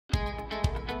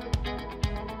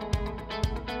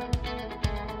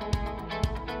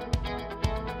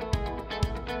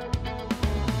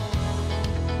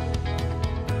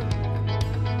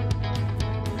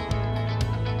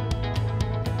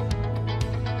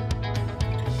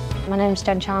My name's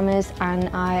Jen Chalmers and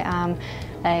I am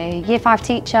a Year 5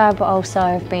 teacher, but also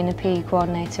I've been a PE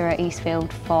coordinator at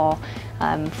Eastfield for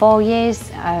 4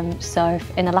 years. So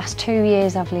in the last 2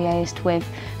 years I've liaised with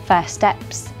First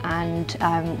Steps, and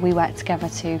we work together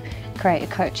to create a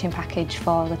coaching package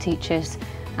for the teachers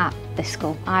at this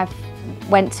school. I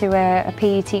went to a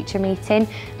PE teacher meeting,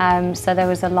 so there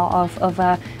was a lot of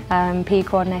other PE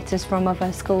coordinators from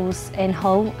other schools in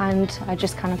Hull, and I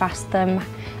just kind of asked them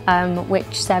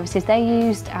which services they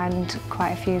used, and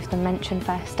quite a few of them mentioned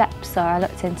First Steps, so I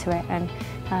looked into it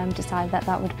and decided that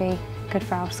that would be good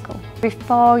for our school.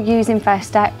 Before using First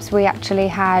Steps, we actually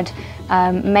had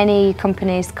many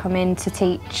companies come in to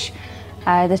teach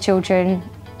the children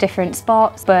different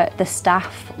sports, but the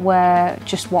staff were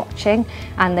just watching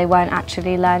and they weren't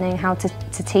actually learning how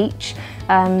to teach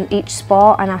each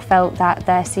sport, and I felt that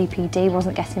their CPD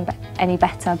wasn't getting any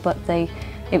better, but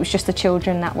it was just the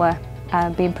children that were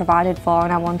being provided for,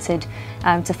 and I wanted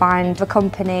to find a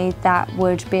company that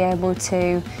would be able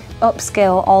to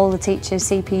upskill all the teachers'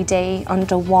 CPD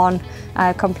under one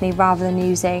company rather than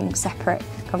using separate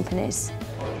companies.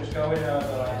 Just going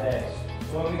over like this.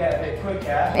 So when we get a bit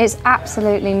quicker. It's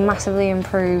absolutely massively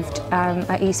improved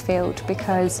at Eastfield,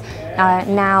 because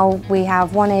now we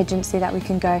have one agency that we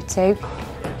can go to.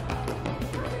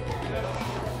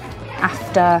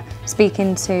 After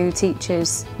speaking to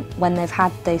teachers when they've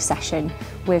had the session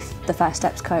with the First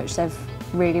Steps coach, they've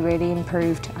really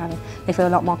improved and they feel a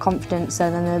lot more confident, so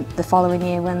then the following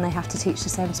year when they have to teach the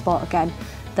same sport again,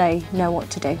 they know what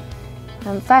to do.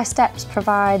 First Steps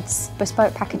provides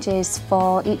bespoke packages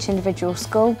for each individual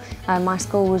school. My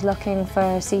school was looking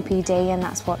for CPD and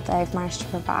that's what they've managed to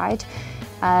provide.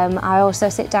 I also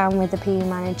sit down with the PE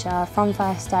manager from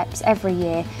First Steps every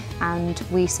year, and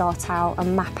we sort out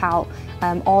and map out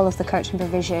all of the coaching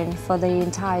provision for the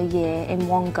entire year in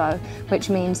one go, which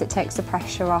means it takes the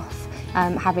pressure off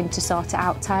having to sort it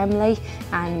out timely,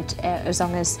 and as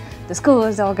long as the school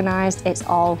is organised, it's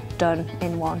all done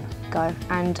in one go.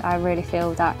 And I really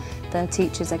feel that the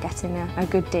teachers are getting a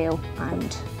good deal,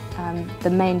 and the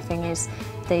main thing is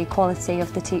the quality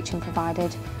of the teaching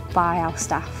provided by our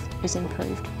staff is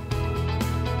improved.